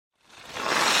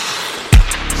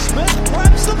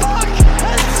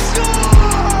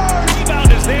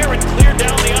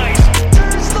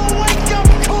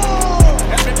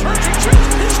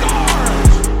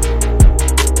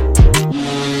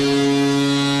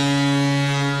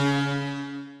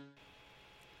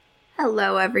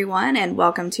Hello, everyone, and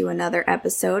welcome to another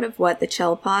episode of What the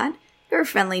Chell Pod, your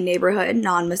friendly neighborhood,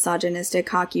 non-misogynistic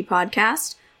hockey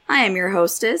podcast. I am your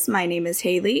hostess. My name is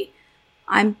Haley.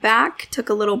 I'm back. Took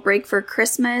a little break for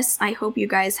Christmas. I hope you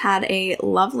guys had a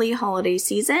lovely holiday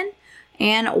season,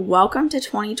 and welcome to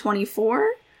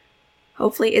 2024.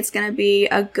 Hopefully, it's going to be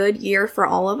a good year for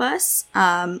all of us.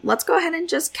 Let's go ahead and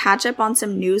just catch up on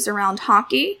some news around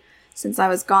hockey. Since I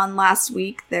was gone last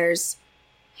week, there's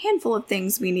handful of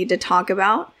things we need to talk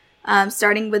about.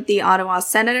 Starting with the Ottawa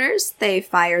Senators, they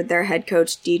fired their head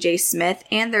coach DJ Smith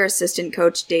and their assistant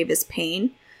coach Davis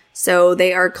Payne. So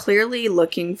they are clearly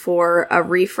looking for a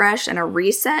refresh and a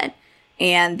reset,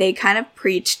 and they kind of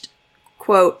preached,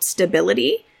 quote,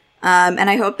 stability. And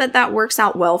I hope that works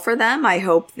out well for them. I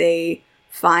hope they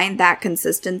find that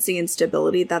consistency and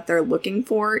stability that they're looking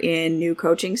for in new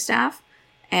coaching staff.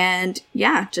 And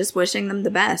yeah, just wishing them the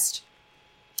best.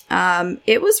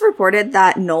 It was reported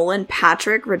that Nolan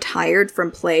Patrick retired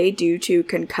from play due to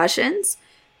concussions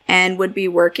and would be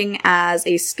working as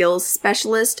a skills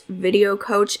specialist, video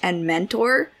coach, and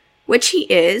mentor, which he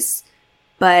is,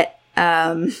 but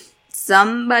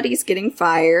somebody's getting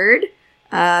fired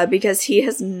because he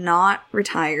has not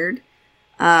retired,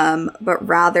 but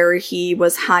rather he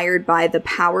was hired by the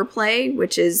Power Play,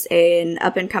 which is an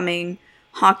up-and-coming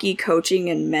hockey coaching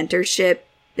and mentorship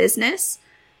business.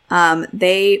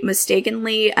 They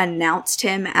mistakenly announced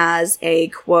him as a,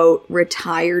 quote,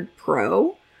 retired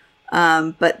pro,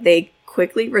 but they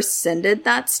quickly rescinded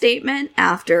that statement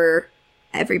after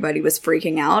everybody was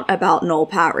freaking out about Noel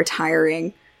Pat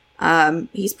retiring.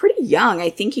 He's pretty young. I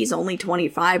think he's only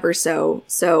 25 or so.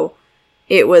 So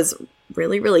it was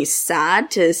really, really sad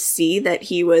to see that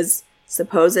he was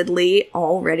supposedly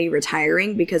already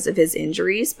retiring because of his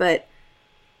injuries, but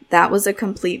that was a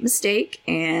complete mistake,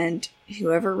 and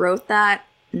whoever wrote that,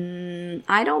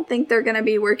 I don't think they're going to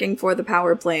be working for the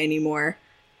Power Play anymore.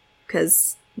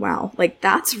 Because, wow, like,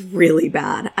 that's really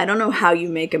bad. I don't know how you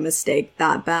make a mistake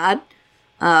that bad.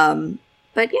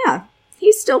 But yeah,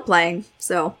 he's still playing,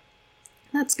 so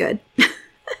that's good.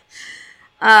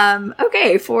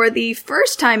 Okay, for the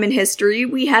first time in history,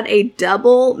 we had a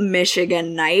double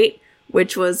Michigan night,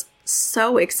 which was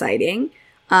so exciting.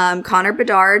 Connor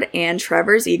Bedard and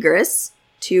Trevor Zegras,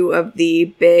 two of the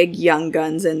big young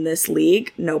guns in this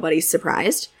league, nobody's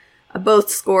surprised, both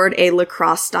scored a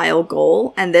lacrosse-style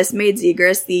goal, and this made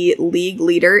Zegras the league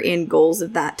leader in goals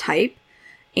of that type.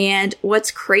 And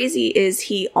what's crazy is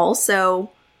he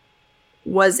also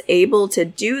was able to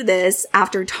do this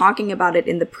after talking about it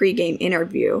in the pregame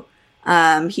interview.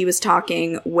 He was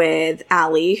talking with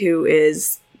Allie, who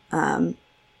is,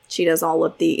 she does all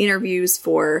of the interviews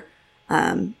for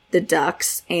the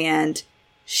Ducks, and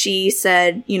she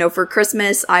said, you know, for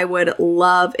Christmas, I would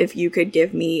love if you could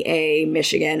give me a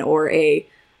Michigan or a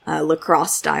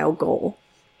lacrosse style goal.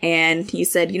 And he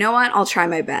said, you know what? I'll try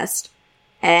my best.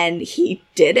 And he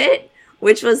did it,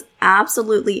 which was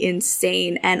absolutely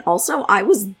insane. And also, I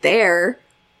was there.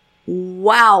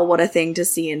 Wow, what a thing to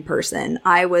see in person.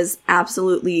 I was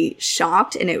absolutely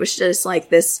shocked, and it was just like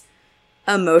this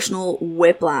emotional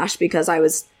whiplash because I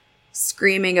was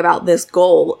screaming about this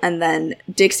goal, and then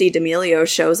Dixie D'Amelio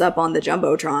shows up on the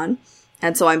Jumbotron,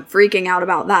 and so I'm freaking out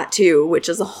about that too, which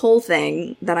is a whole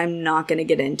thing that I'm not going to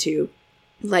get into.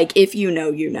 Like, if you know,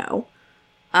 you know.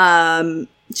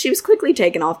 She was quickly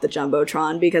taken off the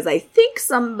Jumbotron because I think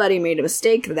somebody made a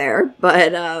mistake there,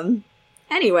 but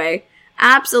anyway,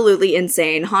 absolutely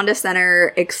insane. Honda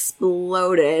Center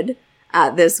exploded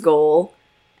at this goal.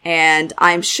 And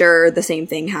I'm sure the same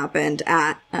thing happened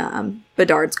at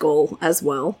Bedard's goal as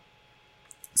well.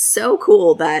 So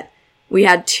cool that we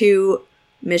had two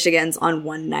Michigans on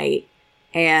one night.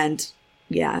 And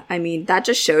yeah, I mean, that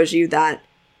just shows you that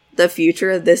the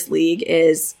future of this league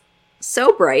is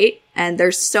so bright and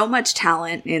there's so much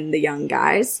talent in the young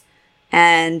guys.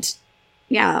 And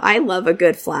yeah, I love a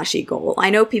good flashy goal. I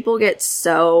know people get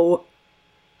so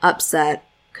upset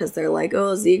because they're like,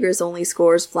 oh, Zegras only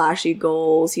scores flashy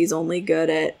goals. He's only good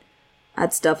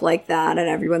at stuff like that. And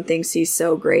everyone thinks he's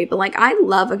so great. But, like, I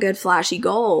love a good flashy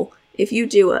goal. If you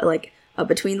do, a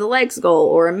between the legs goal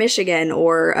or a Michigan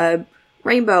or a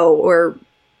rainbow or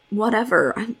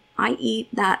whatever, I eat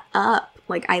that up.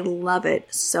 Like, I love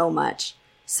it so much.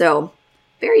 So,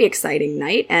 very exciting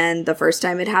night. And the first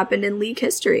time it happened in league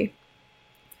history.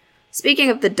 Speaking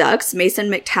of the Ducks, Mason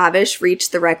McTavish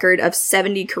reached the record of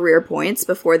 70 career points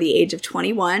before the age of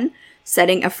 21,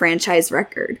 setting a franchise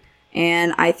record.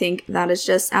 And I think that is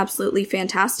just absolutely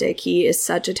fantastic. He is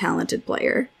such a talented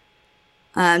player.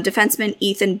 Defenseman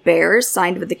Ethan Bear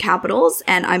signed with the Capitals,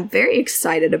 and I'm very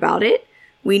excited about it.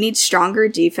 We need stronger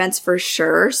defense for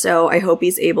sure, so I hope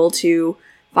he's able to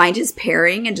find his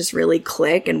pairing and just really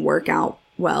click and work out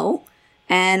well.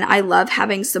 And I love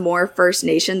having some more First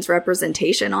Nations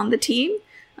representation on the team.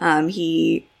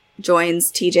 He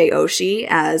joins TJ Oshie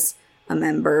as a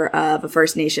member of a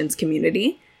First Nations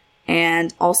community.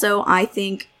 And also, I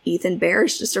think Ethan Bear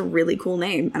is just a really cool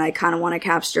name. And I kind of want a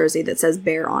Caps jersey that says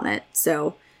Bear on it.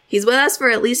 So he's with us for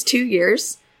at least 2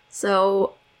 years.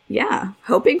 So yeah,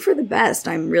 hoping for the best.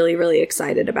 I'm really, really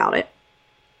excited about it.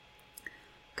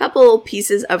 Couple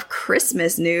pieces of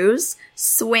Christmas news.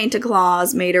 Santa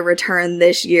Claus made a return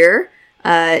this year.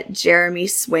 Jeremy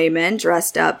Swayman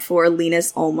dressed up for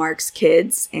Linus Ullmark's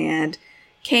kids and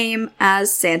came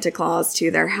as Santa Claus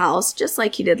to their house, just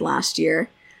like he did last year.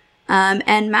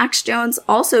 And Max Jones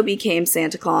also became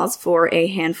Santa Claus for a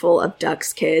handful of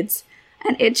Ducks kids.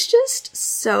 And it's just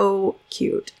so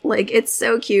cute. Like, it's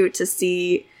so cute to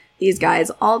see these guys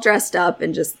all dressed up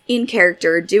and just in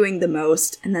character doing the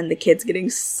most, and then the kids getting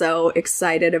so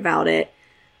excited about it.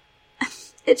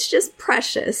 It's just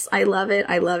precious. I love it.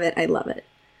 I love it. I love it.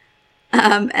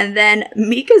 And then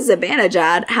Mika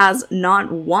Zibanejad has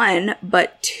not one,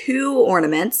 but 2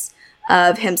 ornaments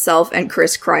of himself and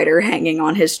Chris Kreider hanging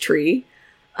on his tree,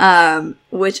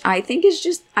 which I think is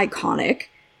just iconic.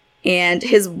 And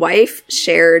his wife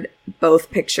shared both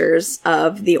pictures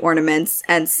of the ornaments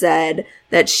and said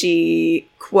that she,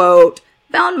 quote,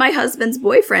 found my husband's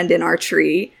boyfriend in our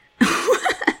tree.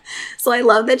 So I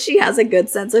love that she has a good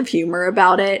sense of humor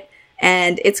about it.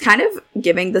 And it's kind of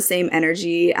giving the same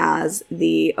energy as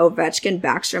the Ovechkin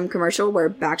Backstrom commercial where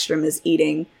Backstrom is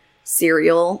eating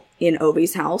cereal in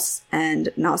Ovi's house. And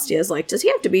Nastia is like, does he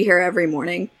have to be here every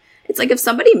morning? It's like if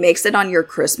somebody makes it on your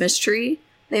Christmas tree,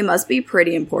 they must be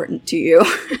pretty important to you.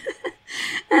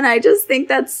 And I just think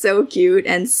that's so cute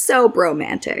and so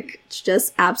bromantic. It's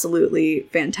just absolutely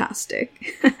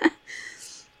fantastic.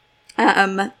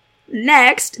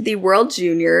 Next, the World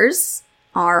Juniors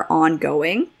are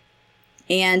ongoing.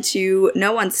 And to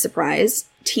no one's surprise,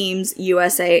 teams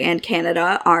USA and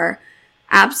Canada are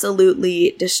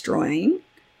absolutely destroying.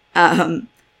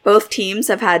 Both teams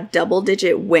have had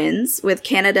double-digit wins, with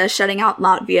Canada shutting out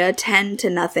Latvia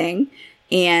 10-0.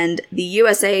 And the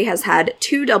USA has had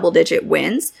 2 double-digit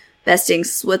wins, besting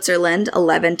Switzerland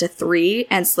 11-3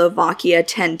 and Slovakia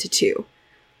 10-2.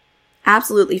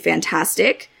 Absolutely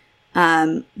fantastic.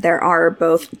 There are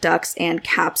both Ducks and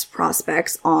Caps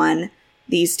prospects on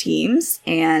these teams,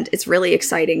 and it's really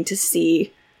exciting to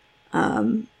see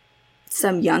some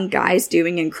young guys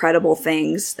doing incredible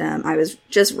things. I was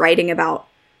just writing about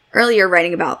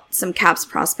some Caps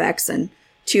prospects, and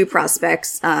 2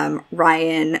 prospects,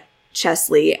 Ryan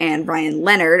Chesley and Ryan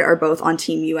Leonard, are both on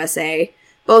Team USA.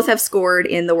 Both have scored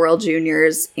in the World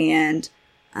Juniors, and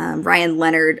Ryan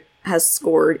Leonard has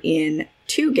scored in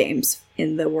 2 games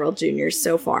in the World Juniors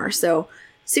so far. So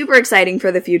super exciting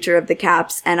for the future of the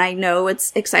Caps, and I know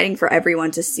it's exciting for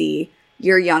everyone to see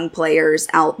your young players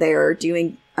out there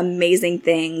doing amazing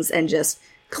things and just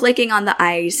clicking on the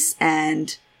ice.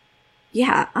 And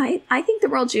yeah, I think the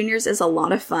World Juniors is a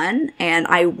lot of fun, and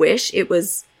I wish it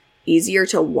was easier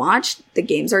to watch. The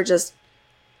games are just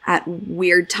at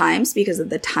weird times because of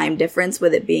the time difference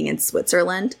with it being in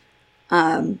Switzerland.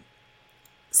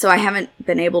 So I haven't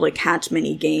been able to catch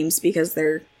many games because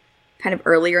they're kind of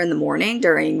earlier in the morning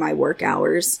during my work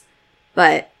hours.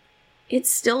 But it's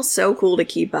still so cool to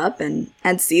keep up and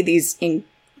see these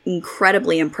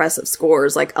incredibly impressive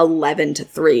scores, like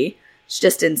 11-3. It's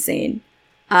just insane.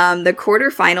 The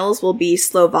quarterfinals will be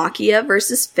Slovakia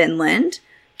versus Finland,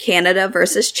 Canada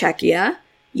versus Czechia,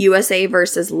 USA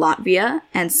versus Latvia,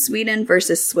 and Sweden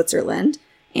versus Switzerland.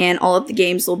 And all of the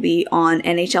games will be on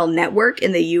NHL Network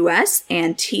in the US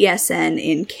and TSN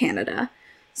in Canada.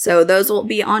 So those will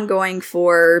be ongoing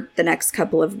for the next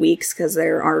couple of weeks because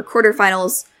there are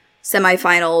quarterfinals,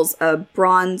 semifinals, a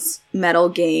bronze medal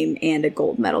game, and a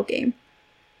gold medal game.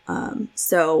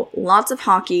 So lots of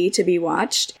hockey to be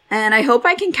watched. And I hope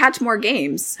I can catch more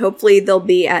games. Hopefully they'll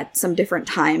be at some different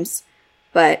times.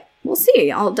 But we'll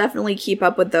see. I'll definitely keep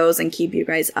up with those and keep you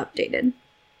guys updated.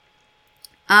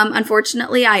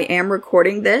 Unfortunately, I am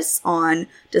recording this on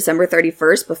December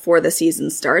 31st before the season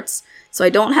starts, so I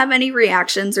don't have any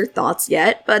reactions or thoughts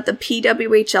yet, but the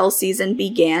PWHL season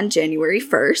began January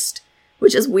 1st,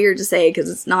 which is weird to say because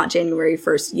it's not January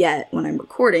 1st yet when I'm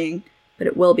recording, but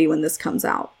it will be when this comes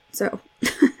out. So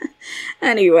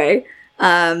anyway,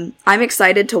 I'm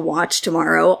excited to watch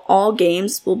tomorrow. All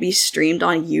games will be streamed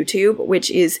on YouTube,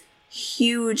 which is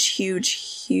huge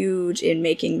in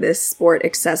making this sport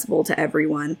accessible to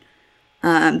everyone.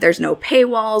 There's no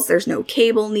paywalls, there's no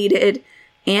cable needed,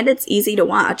 and it's easy to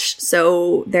watch.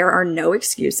 So there are no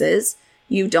excuses.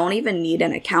 You don't even need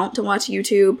an account to watch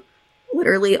YouTube.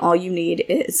 Literally all you need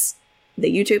is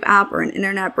the YouTube app or an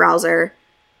internet browser,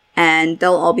 and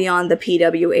they'll all be on the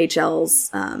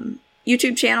PWHL's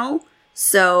YouTube channel.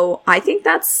 So I think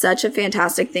that's such a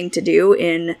fantastic thing to do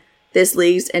in this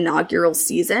league's inaugural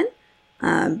season,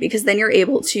 because then you're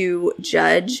able to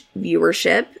judge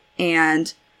viewership,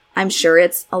 and I'm sure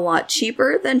it's a lot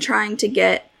cheaper than trying to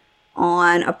get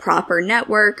on a proper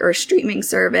network or streaming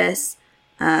service.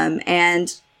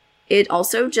 And it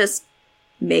also just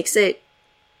makes it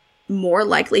more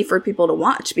likely for people to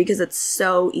watch because it's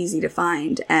so easy to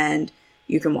find, and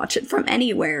you can watch it from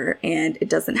anywhere, and it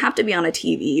doesn't have to be on a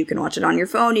TV. You can watch it on your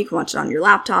phone, you can watch it on your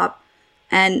laptop.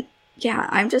 And yeah,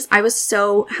 I was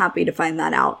so happy to find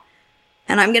that out.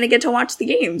 And I'm going to get to watch the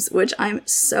games, which I'm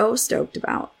so stoked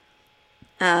about.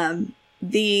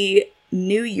 The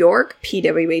New York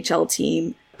PWHL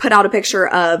team put out a picture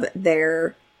of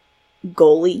their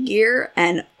goalie gear,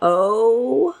 and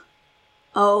oh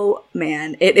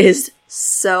man, it is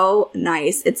so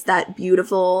nice. It's that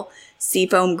beautiful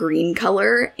seafoam green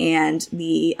color, and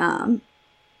the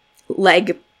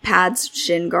leg pads,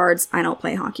 shin guards, I don't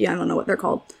play hockey, I don't know what they're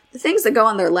called. The things that go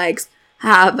on their legs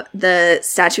have the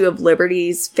Statue of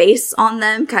Liberty's face on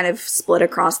them, kind of split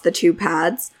across the two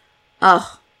pads.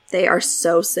 Ugh, they are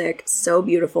so sick, so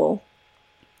beautiful.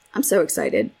 I'm so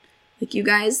excited. Like, you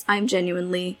guys, I'm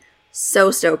genuinely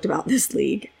so stoked about this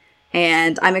league.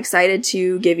 And I'm excited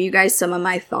to give you guys some of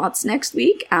my thoughts next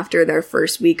week after their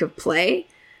first week of play.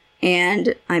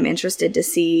 And I'm interested to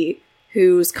see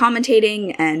who's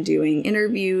commentating and doing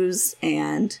interviews.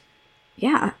 And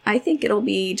yeah, I think it'll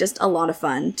be just a lot of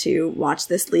fun to watch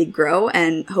this league grow.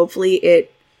 And hopefully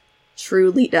it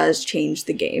truly does change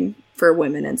the game for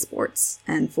women in sports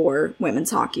and for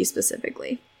women's hockey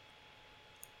specifically.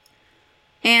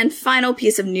 And final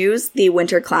piece of news, the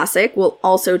Winter Classic will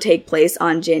also take place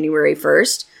on January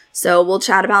 1st. So we'll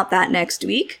chat about that next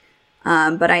week.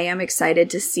 But I am excited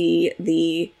to see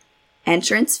the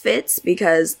entrance fits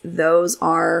because those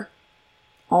are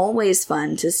always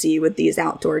fun to see with these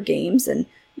outdoor games. And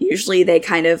usually they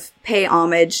kind of pay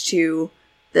homage to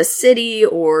the city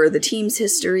or the team's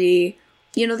history.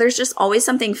 You know, there's just always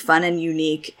something fun and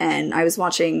unique. And I was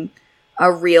watching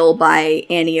a reel by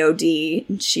Annie O.D.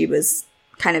 and she was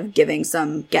kind of giving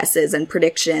some guesses and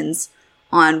predictions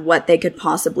on what they could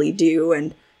possibly do.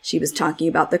 And she was talking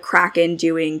about the Kraken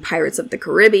doing Pirates of the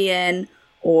Caribbean,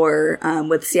 or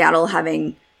with Seattle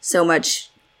having so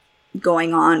much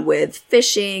going on with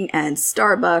fishing and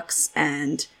Starbucks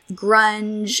and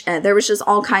grunge. And there was just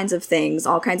all kinds of things,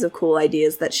 all kinds of cool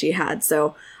ideas that she had.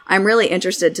 So I'm really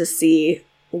interested to see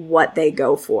what they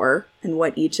go for and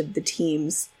what each of the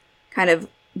teams kind of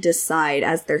decide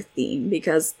as their theme,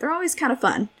 because they're always kind of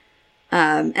fun.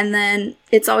 And then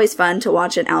it's always fun to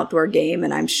watch an outdoor game,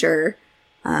 and I'm sure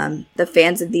the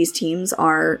fans of these teams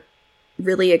are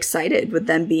really excited with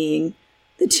them being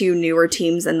the two newer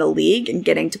teams in the league and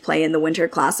getting to play in the Winter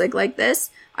Classic like this.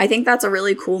 I think that's a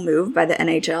really cool move by the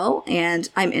NHL, and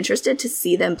I'm interested to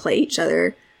see them play each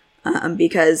other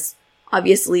because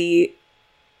obviously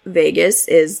Vegas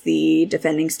is the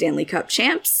defending Stanley Cup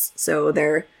champs, so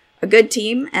they're a good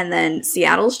team, and then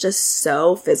Seattle's just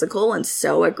so physical and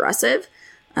so aggressive.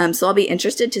 So I'll be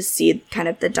interested to see kind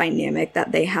of the dynamic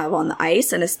that they have on the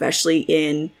ice, and especially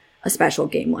in a special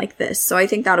game like this. So I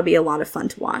think that'll be a lot of fun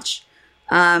to watch.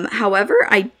 However,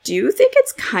 I do think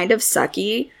it's kind of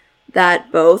sucky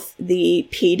that both the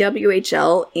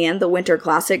PWHL and the Winter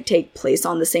Classic take place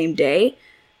on the same day,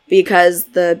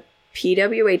 because the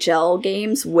PWHL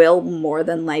games will more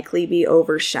than likely be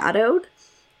overshadowed.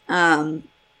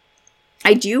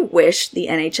 I do wish the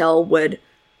NHL would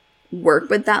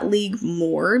work with that league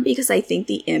more, because I think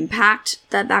the impact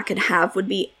that that could have would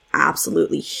be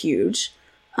absolutely huge.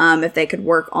 If they could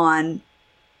work on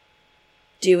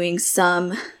doing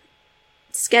some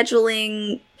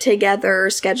scheduling together,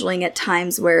 scheduling at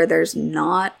times where there's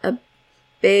not a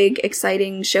big,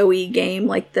 exciting, showy game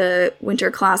like the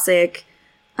Winter Classic.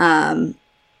 You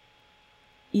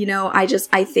know,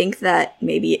 I think that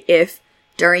maybe if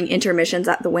during intermissions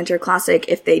at the Winter Classic,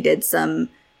 if they did some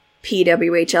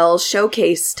PWHL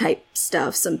showcase type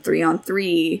stuff, some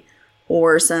 3-on-3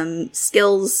 or some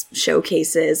skills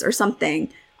showcases or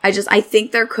something, I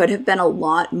think there could have been a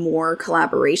lot more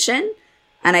collaboration,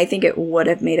 and I think it would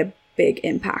have made a big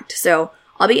impact. So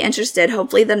I'll be interested.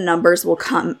 Hopefully the numbers will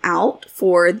come out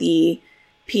for the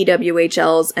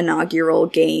PWHL's inaugural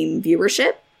game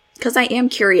viewership, because I am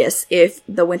curious if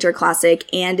the Winter Classic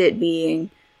and it being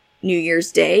New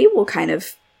Year's Day will kind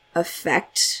of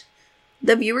affect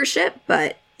the viewership.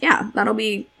 But yeah,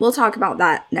 we'll talk about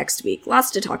that next week.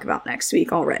 Lots to talk about next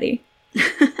week already.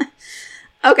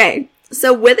 Okay,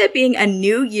 so with it being a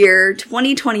new year,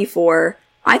 2024,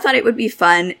 I thought it would be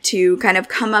fun to kind of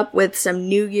come up with some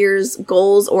New Year's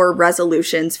goals or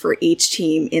resolutions for each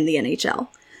team in the NHL.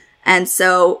 And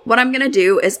so what I'm going to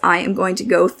do is I am going to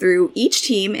go through each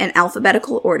team in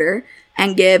alphabetical order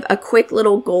and give a quick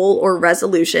little goal or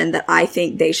resolution that I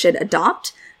think they should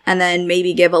adopt, and then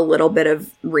maybe give a little bit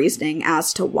of reasoning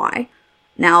as to why.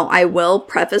 Now, I will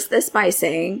preface this by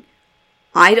saying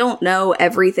I don't know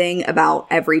everything about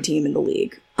every team in the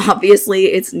league. Obviously,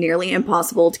 it's nearly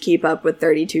impossible to keep up with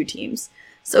 32 teams.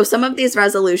 So some of these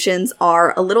resolutions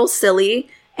are a little silly,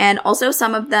 and also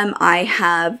some of them I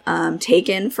have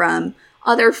taken from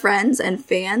other friends and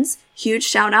fans. Huge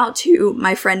shout out to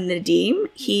my friend Nadeem.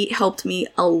 He helped me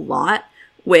a lot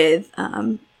with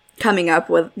coming up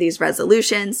with these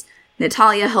resolutions.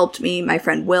 Natalia helped me. My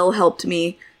friend Will helped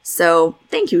me. So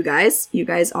thank you guys. You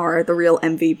guys are the real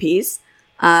MVPs.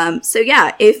 So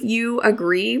yeah, if you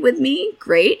agree with me,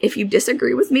 great. If you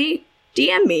disagree with me,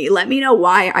 DM me. Let me know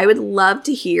why. I would love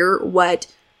to hear what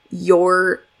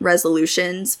your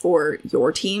resolutions for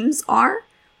your teams are.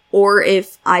 Or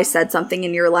if I said something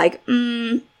and you're like,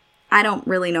 I don't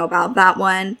really know about that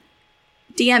one,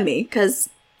 DM me, because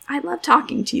I love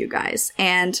talking to you guys.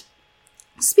 And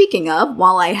speaking of,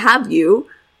 while I have you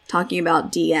talking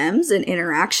about DMs and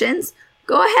interactions,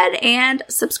 go ahead and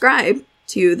subscribe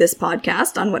to this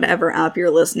podcast on whatever app you're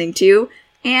listening to,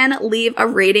 and leave a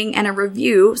rating and a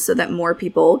review so that more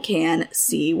people can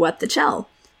see What the Chell.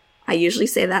 I usually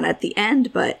say that at the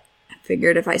end, but I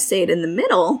figured if I say it in the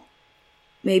middle,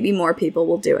 maybe more people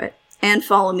will do it. And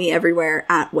follow me everywhere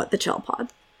at What the Chell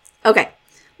Pod. Okay,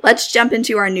 let's jump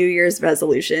into our New Year's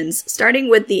resolutions, starting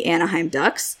with the Anaheim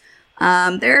Ducks.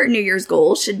 Their New Year's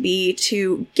goal should be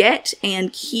to get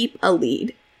and keep a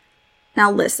lead. Now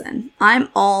listen, I'm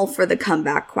all for the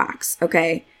comeback quacks,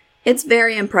 okay? It's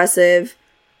very impressive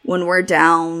when we're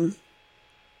down,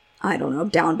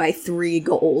 down by 3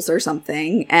 goals or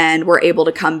something, and we're able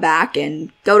to come back and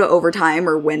go to overtime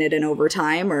or win it in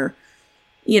overtime or,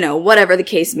 whatever the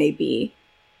case may be.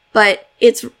 But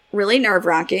it's really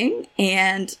nerve-wracking,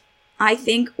 and I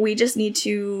think we just need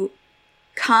to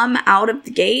come out of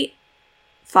the gate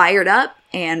fired up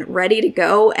and ready to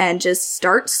go and just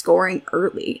start scoring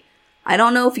early. I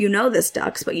don't know if you know this,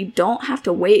 Ducks, but you don't have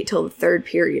to wait till the 3rd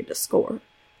period to score.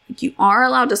 You are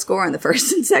allowed to score in the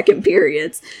 1st and 2nd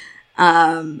periods.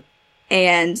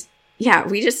 And yeah,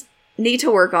 we just need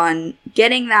to work on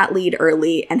getting that lead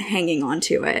early and hanging on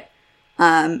to it.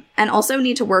 And also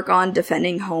need to work on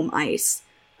defending home ice.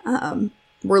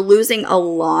 We're losing a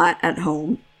lot at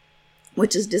home,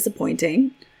 which is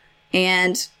disappointing.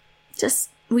 And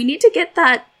we need to get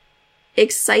that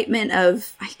excitement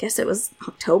of, I guess it was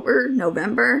October,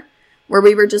 November, where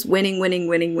we were just winning.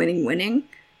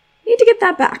 Need to get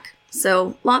that back.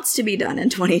 So lots to be done in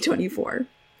 2024.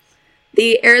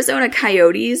 The Arizona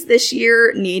Coyotes this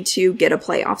year need to get a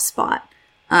playoff spot.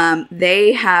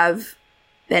 They have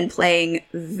been playing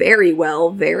very well,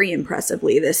 very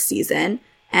impressively this season,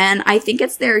 and I think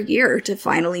it's their year to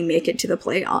finally make it to the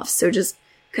playoffs. So just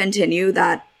continue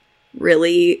that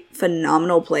really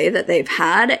phenomenal play that they've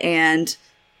had, and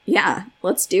yeah,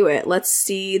 let's do it. Let's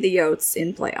see the Yotes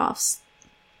in playoffs.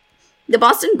 The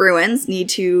Boston Bruins need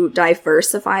to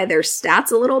diversify their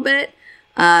stats a little bit.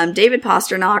 David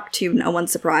Pastrnak, to no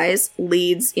one's surprise,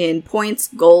 leads in points,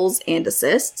 goals, and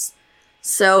assists.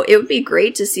 So it would be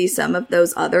great to see some of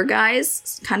those other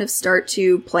guys kind of start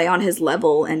to play on his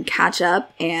level and catch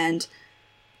up and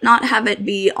not have it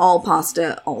be all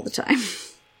pasta all the time.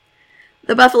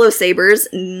 The Buffalo Sabres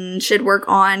should work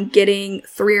on getting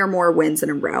 3 or more wins in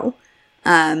a row.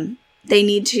 They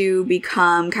need to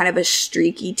become kind of a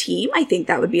streaky team. I think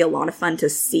that would be a lot of fun to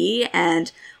see,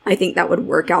 and I think that would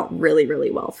work out really, really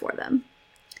well for them.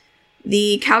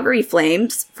 The Calgary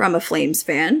Flames, from a Flames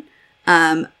fan,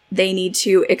 they need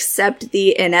to accept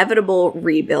the inevitable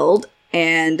rebuild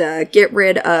and get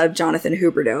rid of Jonathan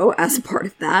Huberdeau as a part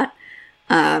of that.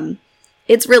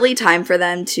 It's really time for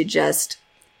them to just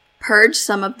purge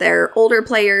some of their older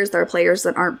players, their players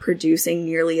that aren't producing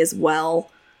nearly as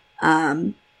well,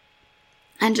 and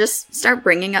just start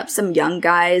bringing up some young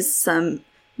guys, some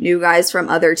new guys from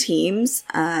other teams.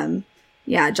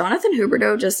 Jonathan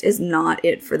Huberdeau just is not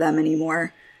it for them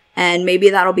anymore. And maybe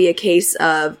that'll be a case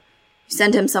of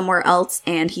send him somewhere else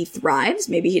and he thrives.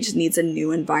 Maybe he just needs a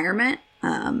new environment.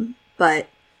 But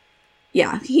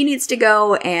yeah, he needs to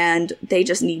go, and they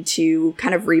just need to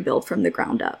kind of rebuild from the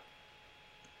ground up.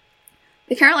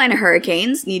 The Carolina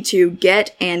Hurricanes need to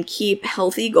get and keep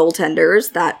healthy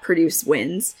goaltenders that produce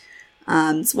wins.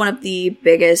 It's one of the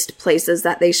biggest places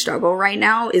that they struggle right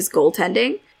now is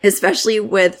goaltending, especially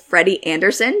with Freddie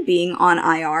Anderson being on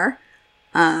IR.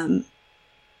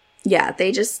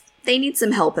 They need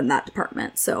some help in that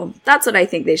department. So that's what I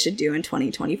think they should do in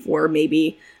 2024.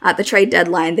 Maybe at the trade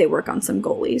deadline, they work on some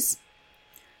goalies.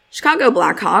 Chicago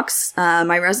Blackhawks,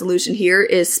 my resolution here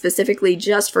is specifically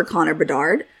just for Connor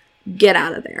Bedard. Get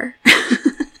out of there.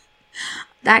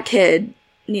 That kid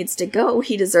needs to go.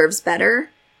 He deserves better.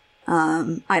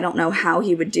 I don't know how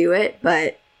he would do it,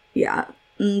 but yeah.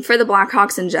 For the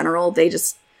Blackhawks in general,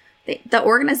 the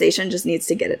organization just needs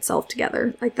to get itself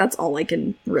together. Like, that's all I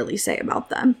can really say about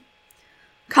them.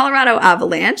 Colorado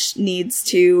Avalanche needs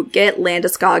to get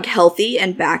Landeskog healthy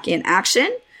and back in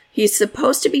action. He's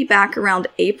supposed to be back around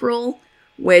April,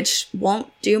 which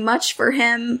won't do much for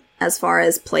him as far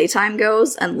as playtime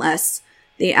goes unless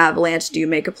the Avalanche do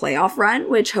make a playoff run,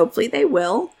 which hopefully they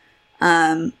will.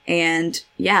 And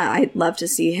yeah, I'd love to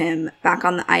see him back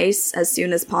on the ice as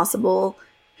soon as possible,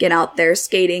 get out there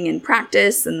skating in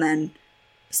practice, and then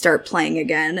start playing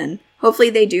again. And hopefully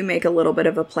they do make a little bit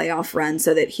of a playoff run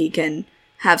so that he can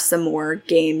have some more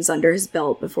games under his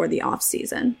belt before the off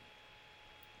season.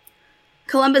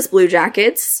 Columbus Blue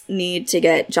Jackets need to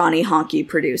get Johnny Hockey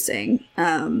producing.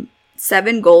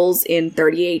 7 goals in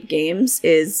 38 games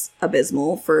is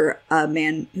abysmal for a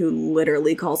man who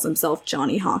literally calls himself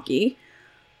Johnny Hockey.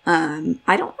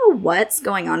 I don't know what's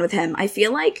going on with him. I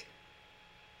feel like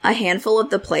a handful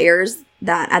of the players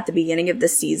that at the beginning of the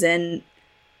season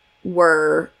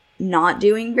were not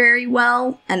doing very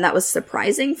well, and that was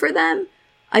surprising for them.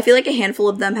 I feel like a handful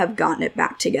of them have gotten it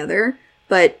back together,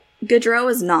 but Gaudreau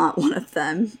is not one of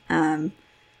them.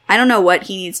 I don't know what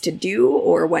he needs to do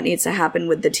or what needs to happen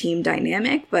with the team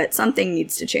dynamic, but something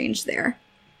needs to change there.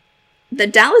 The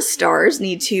Dallas Stars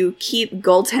need to keep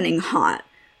goaltending hot.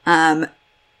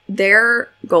 Their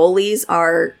goalies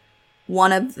are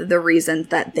one of the reasons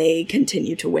that they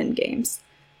continue to win games.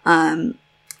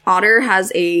 Otter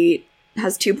has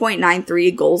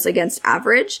 2.93 goals against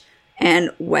average,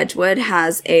 and Wedgwood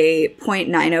has a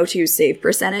 .902 save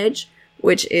percentage,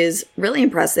 which is really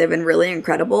impressive and really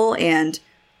incredible, and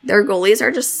their goalies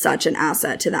are just such an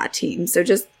asset to that team. So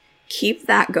just keep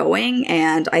that going,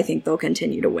 and I think they'll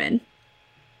continue to win.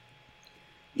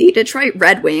 The Detroit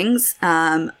Red Wings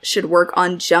should work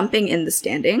on jumping in the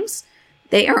standings.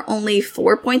 They are only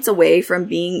 4 points away from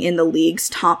being in the league's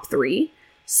top 3.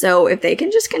 So if they can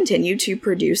just continue to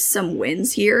produce some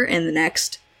wins here in the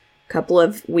next couple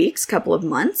of weeks, couple of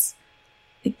months,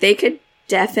 they could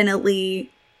definitely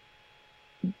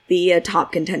be a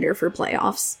top contender for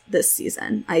playoffs this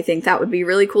season. I think that would be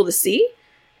really cool to see.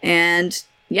 And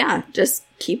yeah, just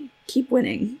keep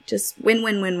winning. Just win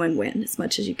as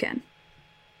much as you can.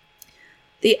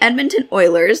 The Edmonton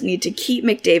Oilers need to keep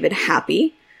McDavid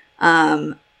happy,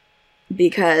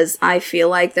 because I feel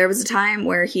like there was a time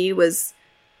where he was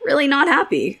really not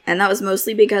happy, and that was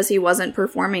mostly because he wasn't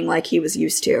performing like he was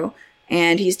used to,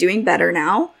 and he's doing better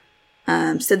now.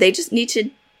 So they just need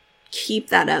to keep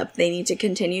that up. They need to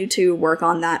continue to work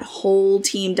on that whole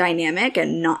team dynamic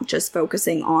and not just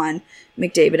focusing on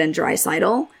McDavid and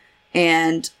Draisaitl,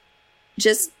 and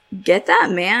just get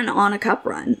that man on a cup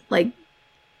run. Like,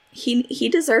 he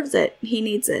deserves it. He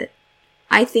needs it.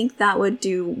 I think that would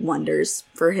do wonders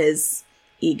for his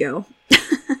ego.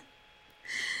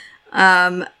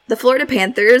 The Florida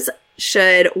Panthers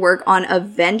should work on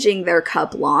avenging their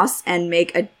cup loss and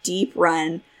make a deep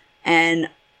run and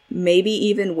maybe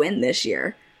even win this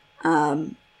year.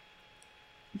 That's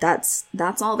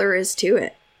all there is to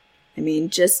it. I mean,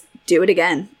 just do it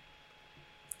again.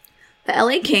 The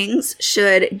LA Kings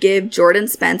should give Jordan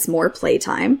Spence more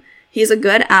playtime. He's a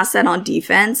good asset on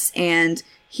defense, and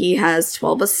he has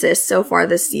 12 assists so far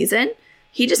this season.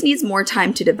 He just needs more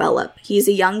time to develop. He's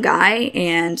a young guy,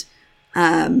 and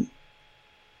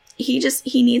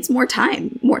he needs more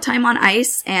time on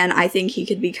ice, and I think he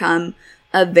could become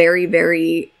a very,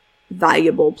 very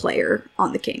valuable player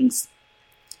on the Kings.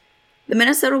 The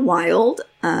Minnesota Wild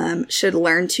should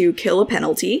learn to kill a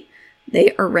penalty.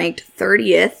 They are ranked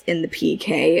 30th in the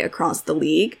PK across the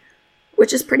league,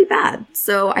 which is pretty bad.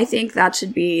 So I think that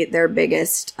should be their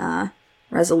biggest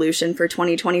resolution for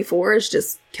 2024, is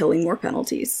just killing more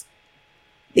penalties.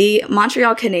 The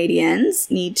Montreal Canadiens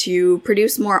need to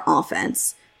produce more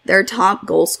offense. Their top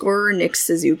goal scorer, Nick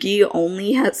Suzuki,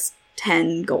 only has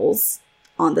 10 goals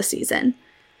on the season,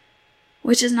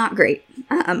 which is not great.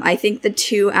 I think the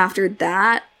two after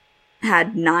that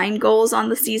had 9 goals on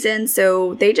the season,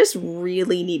 so they just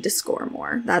really need to score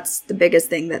more. That's the biggest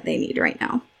thing that they need right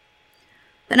now.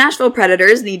 The Nashville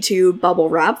Predators need to bubble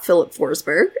wrap Philip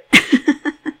Forsberg.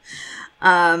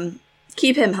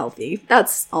 keep him healthy.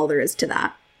 That's all there is to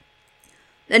that.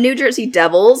 The New Jersey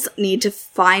Devils need to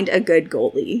find a good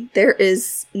goalie. There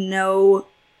is no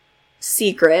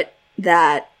secret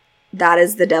that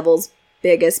is the Devils'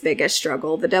 biggest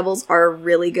struggle. The Devils are a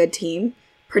really good team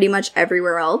pretty much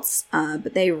everywhere else,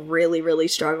 but they really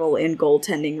struggle in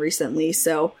goaltending recently.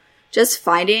 So just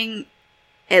finding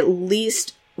at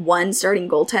least one starting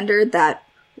goaltender that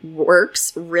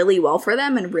works really well for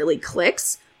them and really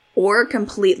clicks, or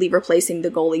completely replacing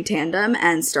the goalie tandem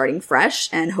and starting fresh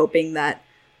and hoping that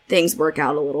things work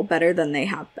out a little better than they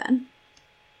have been.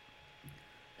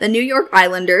 The New York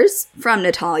Islanders, from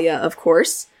Natalia, of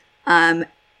course,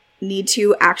 need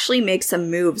to actually make some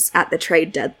moves at the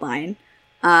trade deadline.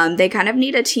 They kind of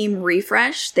need a team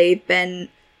refresh. They've been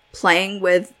playing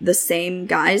with the same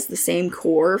guys, the same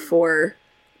core for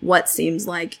what seems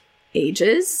like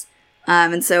ages.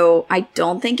 And so I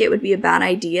don't think it would be a bad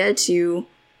idea to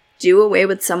do away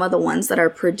with some of the ones that are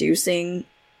producing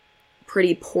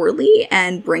pretty poorly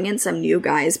and bring in some new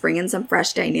guys, bring in some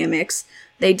fresh dynamics.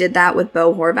 They did that with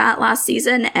Bo Horvat last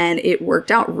season, and it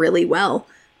worked out really well.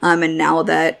 And now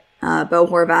that Bo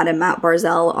Horvat and Matt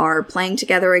Barzal are playing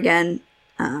together again,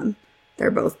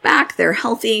 they're both back, they're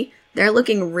healthy, they're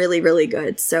looking really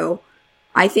good. So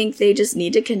I think they just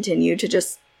need to continue to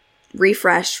just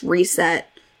refresh, reset,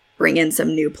 bring in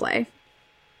some new play.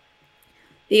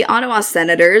 The Ottawa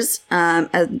Senators,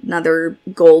 another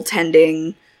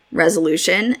goaltending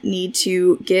resolution, need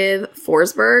to give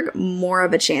Forsberg more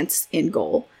of a chance in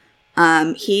goal.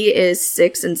 He is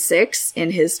 6-6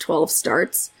 in his 12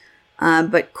 starts,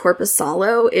 but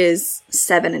Korpisalo is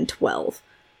 7-12,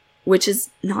 which is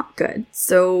not good.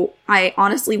 So I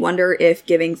honestly wonder if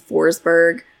giving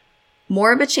Forsberg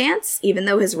more of a chance, even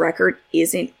though his record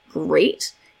isn't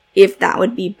great, if that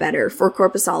would be better for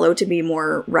Korpisalo to be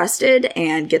more rested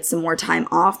and get some more time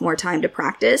off, more time to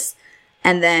practice,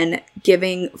 and then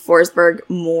giving Forsberg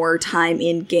more time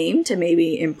in game to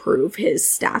maybe improve his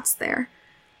stats there.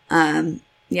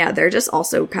 They're just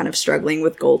also kind of struggling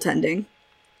with goaltending.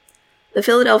 The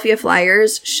Philadelphia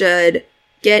Flyers should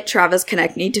get Travis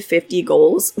Konechny to 50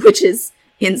 goals, which is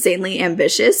insanely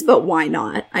ambitious, but why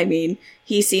not? I mean,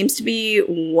 he seems to be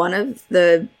one of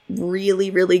the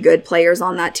really good players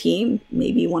on that team,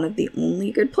 maybe one of the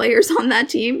only good players on that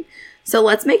team. So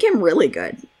let's make him really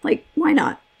good. Like, why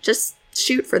not? Just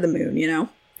shoot for the moon, you know?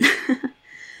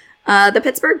 The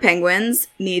Pittsburgh Penguins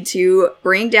need to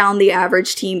bring down the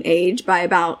average team age by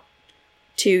about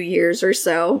 2 years or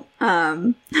so.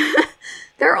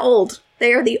 They're old.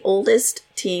 They are the oldest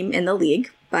team in the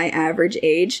league by average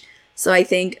age. So I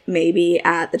think maybe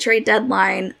at the trade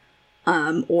deadline,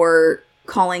 or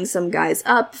calling some guys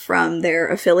up from their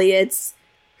affiliates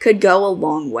could go a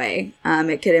long way.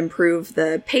 It could improve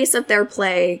the pace of their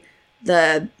play,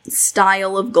 the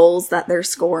style of goals that they're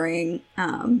scoring.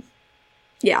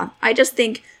 I just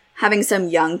think having some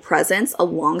young presence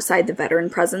alongside the veteran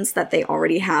presence that they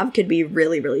already have could be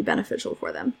really beneficial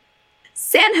for them.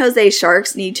 San Jose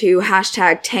Sharks need to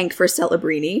 #tank for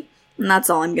Celebrini, and that's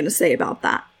all I'm going to say about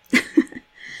that.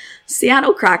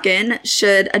 Seattle Kraken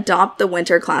should adopt the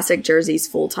Winter Classic jerseys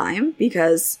full-time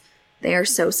because they are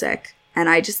so sick. And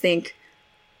I just think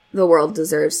the world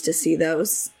deserves to see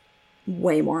those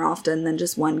way more often than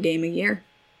just one game a year.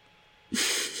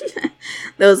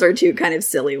 Those are two kind of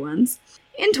silly ones.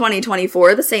 In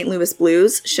 2024, the St. Louis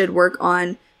Blues should work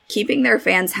on keeping their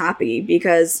fans happy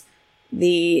because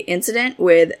the incident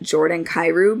with Jordan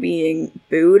Kyrou being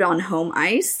booed on home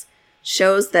ice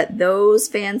shows that those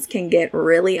fans can get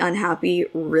really unhappy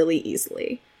really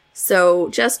easily. So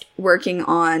just working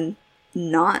on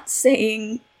not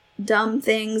saying dumb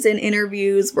things in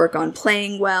interviews, work on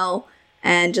playing well,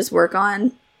 and just work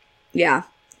on,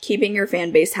 keeping your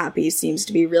fan base happy seems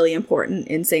to be really important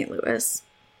in St. Louis.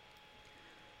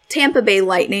 Tampa Bay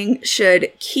Lightning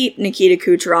should keep Nikita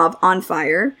Kucherov on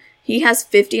fire. He has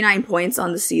 59 points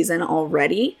on the season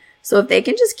already. So if they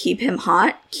can just keep him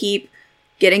hot, keep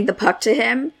getting the puck to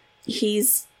him,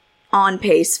 he's on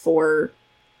pace for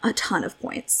a ton of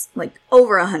points, like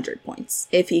over 100 points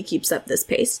if he keeps up this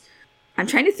pace. I'm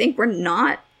trying to think, we're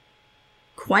not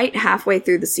quite halfway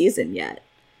through the season yet,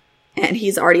 and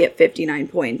he's already at 59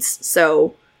 points,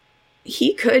 so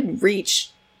he could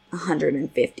reach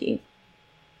 150.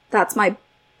 That's my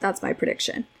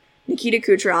prediction. Nikita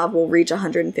Kucherov will reach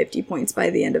 150 points by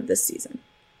the end of this season.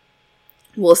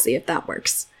 We'll see if that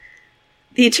works.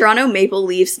 The Toronto Maple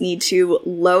Leafs need to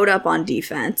load up on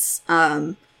defense.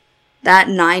 That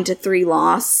 9-3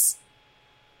 loss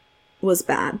was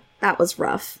bad. That was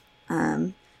rough.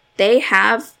 They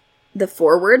have the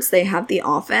forwards, they have the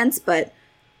offense, but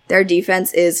their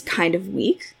defense is kind of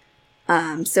weak.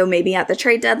 So maybe at the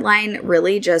trade deadline,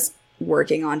 really just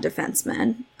working on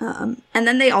defensemen. And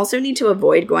then they also need to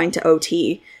avoid going to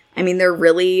OT. I mean, they're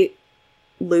really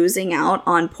losing out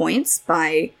on points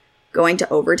by going to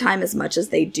overtime as much as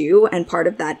they do, and part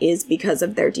of that is because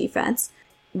of their defense.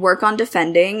 Work on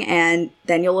defending, and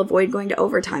then you'll avoid going to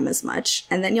overtime as much,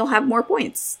 and then you'll have more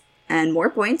points. And more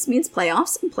points means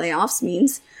playoffs, and playoffs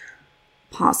means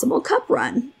possible cup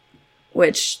run,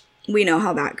 which we know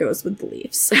how that goes with the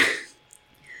Leafs.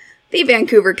 The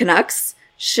Vancouver Canucks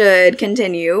should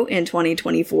continue in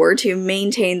 2024 to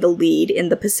maintain the lead in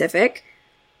the Pacific.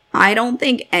 I don't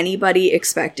think anybody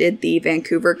expected the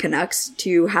Vancouver Canucks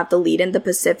to have the lead in the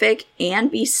Pacific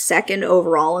and be second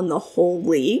overall in the whole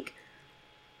league.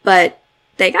 But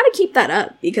they got to keep that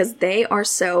up because they are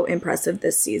so impressive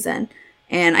this season.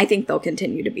 And I think they'll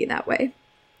continue to be that way.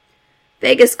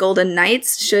 Vegas Golden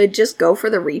Knights should just go for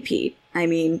the repeat. I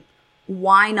mean,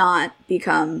 why not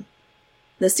become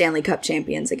the Stanley Cup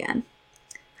champions again?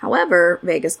 However,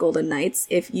 Vegas Golden Knights,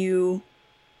 if you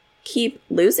keep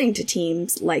losing to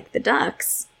teams like the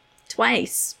Ducks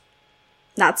twice,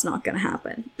 that's not going to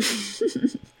happen.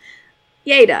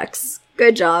 Yay, Ducks.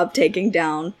 Good job taking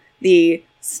down the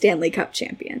Stanley Cup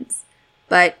champions.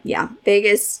 But yeah,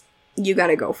 Vegas, you got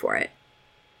to go for it.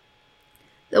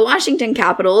 The Washington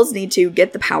Capitals need to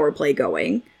get the power play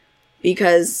going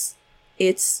because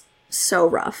it's so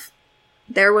rough.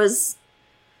 There was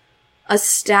a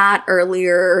stat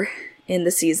earlier in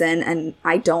the season, and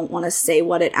I don't want to say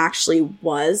what it actually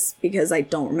was because I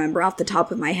don't remember off the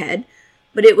top of my head,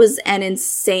 but it was an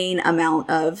insane amount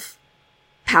of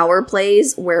power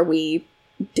plays where we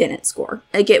didn't score.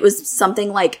 Like, it was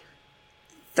something like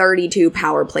 32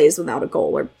 power plays without a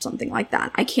goal or something like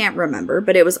that. I can't remember,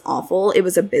 but it was awful. It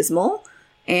was abysmal.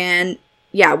 And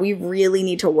yeah, we really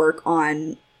need to work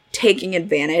on taking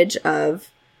advantage of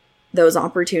those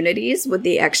opportunities with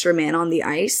the extra man on the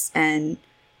ice and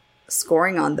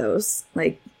scoring on those.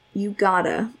 Like, you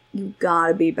gotta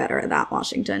be better at that,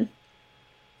 Washington.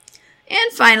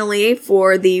 And finally,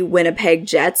 for the Winnipeg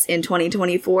Jets in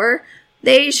 2024,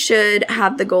 they should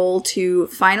have the goal to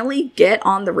finally get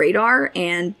on the radar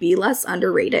and be less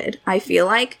underrated. I feel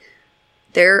like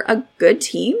they're a good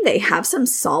team. They have some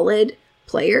solid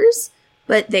players,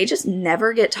 but they just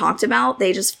never get talked about.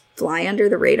 They just fly under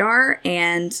the radar,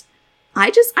 and I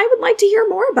would like to hear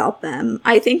more about them.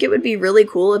 I think it would be really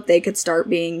cool if they could start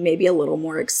being maybe a little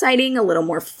more exciting, a little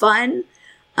more fun.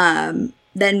 Then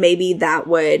maybe that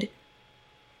would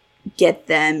get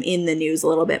them in the news a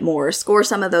little bit more, score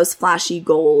some of those flashy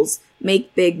goals,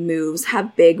 make big moves,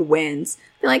 have big wins.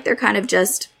 I feel like they're kind of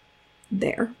just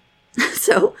there.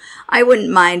 So I wouldn't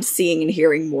mind seeing and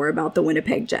hearing more about the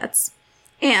Winnipeg Jets.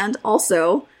 And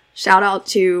also, shout out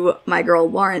to my girl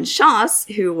Lauren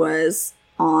Schoss, who was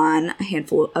on a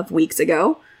handful of weeks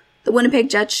ago. The Winnipeg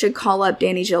Jets should call up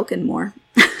Danny Zhilkin more.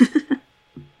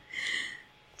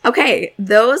 Okay,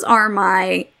 those are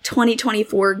my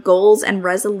 2024 goals and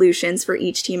resolutions for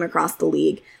each team across the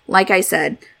league. Like I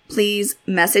said, please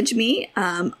message me.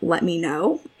 Let me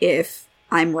know if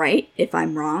I'm right, if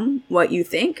I'm wrong, what you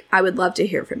think. I would love to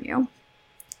hear from you.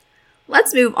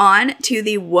 Let's move on to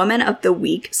the Woman of the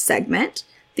Week segment.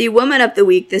 The Woman of the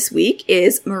Week this week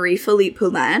is Marie-Philippe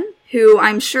Poulin, who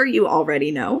I'm sure you already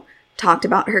know. Talked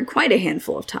about her quite a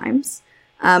handful of times.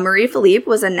 Marie-Philippe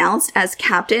was announced as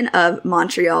captain of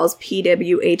Montreal's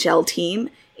PWHL team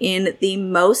in the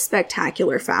most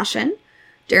spectacular fashion.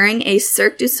 During a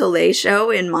Cirque du Soleil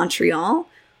show in Montreal,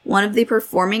 one of the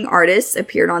performing artists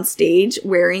appeared on stage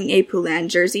wearing a Poulin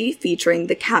jersey featuring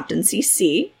the captaincy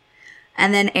C.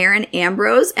 And then Erin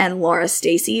Ambrose and Laura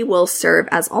Stacey will serve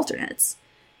as alternates.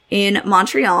 In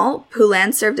Montreal,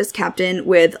 Poulin served as captain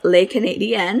with Les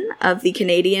Canadiens of the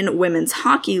Canadian Women's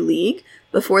Hockey League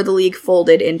before the league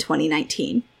folded in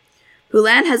 2019.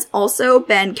 Poulin has also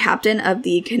been captain of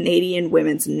the Canadian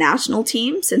women's national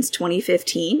team since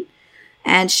 2015,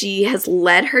 and she has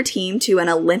led her team to an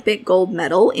Olympic gold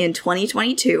medal in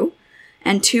 2022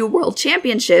 and 2 world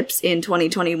championships in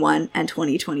 2021 and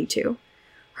 2022.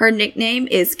 Her nickname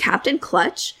is Captain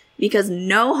Clutch because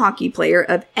no hockey player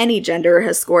of any gender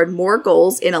has scored more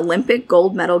goals in Olympic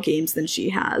gold medal games than she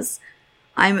has.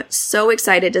 I'm so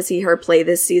excited to see her play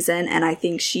this season, and I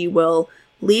think she will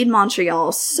lead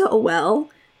Montreal so well.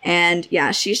 And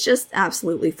yeah, she's just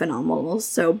absolutely phenomenal.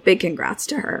 So big congrats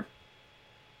to her.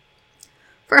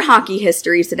 For hockey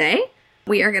history today,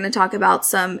 we are going to talk about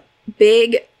some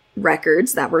big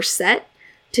records that were set.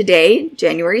 Today,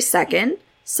 January 2nd,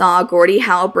 saw Gordie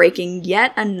Howe breaking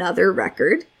yet another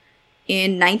record.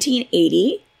 In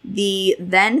 1980, The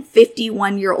then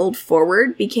 51-year-old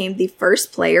forward became the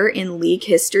first player in league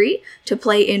history to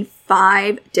play in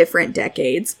 5 different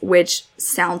decades, which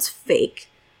sounds fake.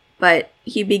 But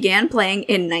he began playing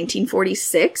in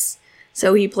 1946,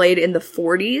 so he played in the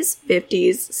 40s,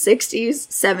 50s, 60s,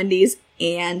 70s,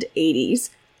 and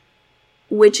 80s,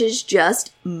 which is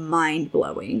just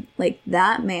mind-blowing. Like,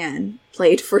 that man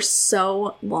played for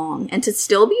so long, and to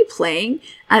still be playing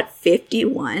at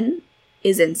 51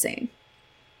 is insane.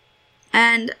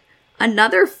 And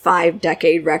another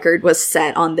 5-decade record was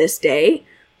set on this day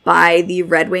by the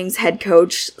Red Wings head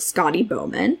coach Scotty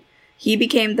Bowman. He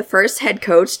became the first head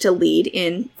coach to lead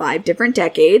in 5 different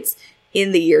decades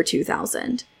in the year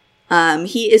 2000.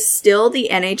 He is still the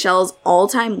NHL's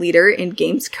all-time leader in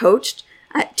games coached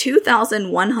at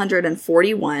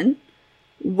 2,141,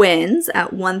 wins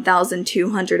at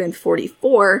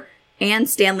 1,244, and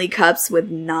Stanley Cups with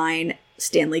 9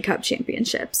 Stanley Cup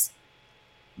championships.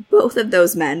 Both of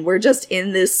those men were just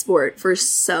in this sport for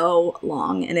so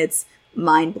long, and it's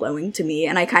mind-blowing to me.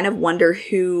 And I kind of wonder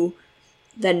who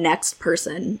the next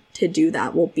person to do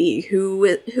that will be.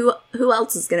 Who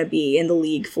else is going to be in the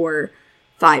league for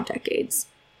 5 decades?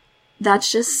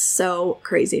 That's just so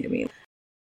crazy to me.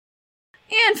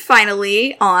 And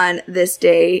finally, on this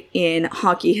day in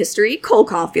hockey history, Cole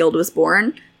Caulfield was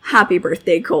born. Happy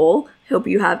birthday, Cole. Hope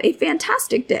you have a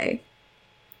fantastic day.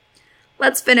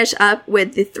 Let's finish up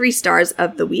with the 3 stars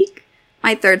of the week.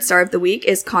 My 3rd star of the week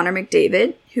is Connor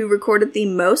McDavid, who recorded the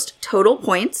most total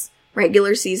points,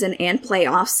 regular season and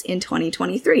playoffs in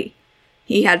 2023.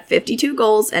 He had 52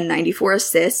 goals and 94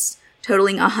 assists,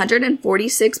 totaling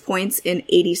 146 points in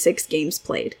 86 games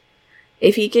played.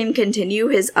 If he can continue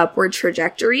his upward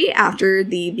trajectory after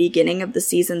the beginning of the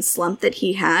season slump that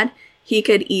he had, he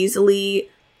could easily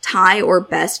tie or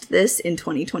best this in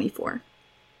 2024.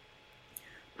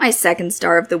 My 2nd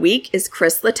star of the week is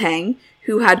Chris Letang,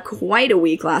 who had quite a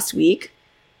week last week.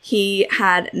 He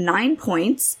had 9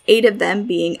 points, 8 of them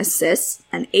being assists,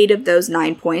 and 8 of those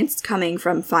 9 points coming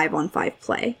from 5-on-5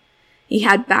 play. He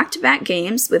had back-to-back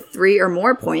games with 3 or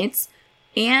more points,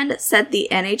 and set the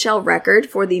NHL record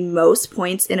for the most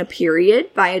points in a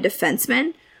period by a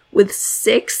defenseman with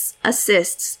 6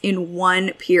 assists in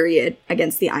 1 period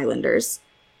against the Islanders.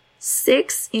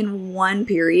 6 in 1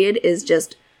 period is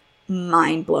just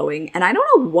mind-blowing. And I don't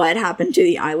know what happened to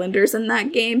the Islanders in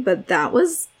that game, but that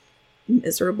was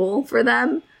miserable for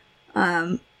them.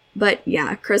 But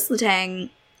yeah, Chris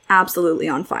Letang absolutely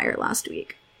on fire last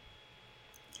week.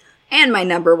 And my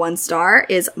number 1 star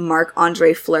is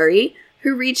Marc-Andre Fleury,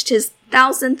 who reached his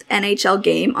 1,000th NHL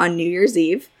game on New Year's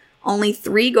Eve. Only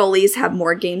 3 goalies have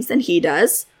more games than he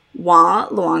does, Roy,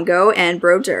 Luongo, and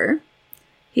Brodeur.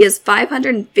 He has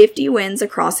 550 wins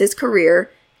across his career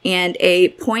and a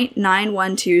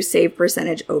 .912 save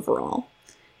percentage overall.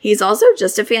 He's also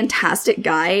just a fantastic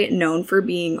guy, known for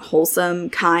being wholesome,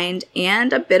 kind,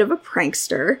 and a bit of a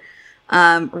prankster.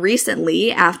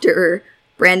 Recently, after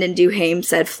Brandon Duhaime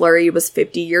said Fleury was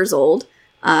 50 years old,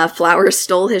 Flowers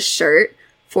stole his shirt,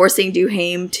 forcing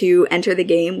Duhaime to enter the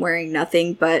game wearing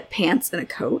nothing but pants and a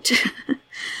coat.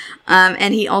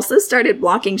 And he also started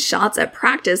blocking shots at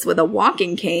practice with a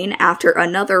walking cane after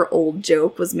another old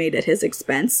joke was made at his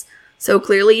expense. So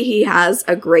clearly he has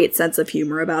a great sense of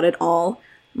humor about it all.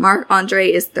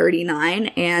 Marc-Andre is 39,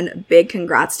 and big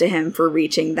congrats to him for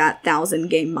reaching that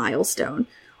 1,000-game milestone.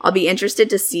 I'll be interested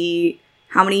to see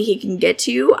how many he can get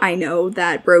to. I know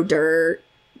that Brodeur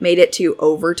made it to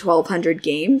over 1,200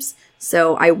 games,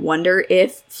 so I wonder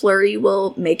if Fleury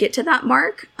will make it to that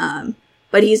mark.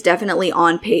 But he's definitely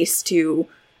on pace to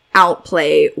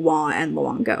outplay Roy and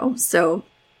Luongo. So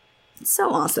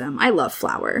awesome. I love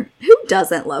Flower. Who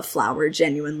doesn't love Flower,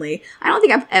 genuinely? I don't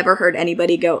think I've ever heard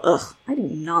anybody go, ugh, I do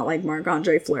not like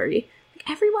Marc-Andre Fleury.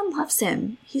 Like, everyone loves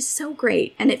him. He's so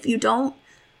great. And if you don't,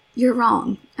 you're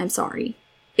wrong. I'm sorry.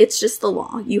 It's just the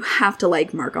law. You have to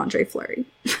like Marc-Andre Fleury.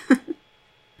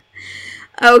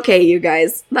 Okay, you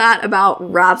guys, that about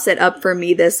wraps it up for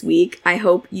me this week. I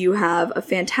hope you have a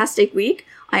fantastic week.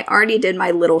 I already did my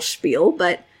little spiel,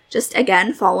 but just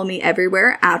again, follow me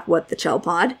everywhere at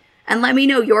WhatTheChellPod, and let me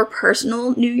know your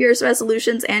personal New Year's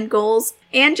resolutions and goals,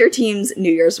 and your team's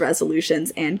New Year's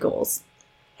resolutions and goals.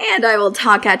 And I will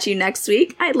talk at you next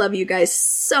week. I love you guys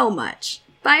so much.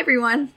 Bye, everyone.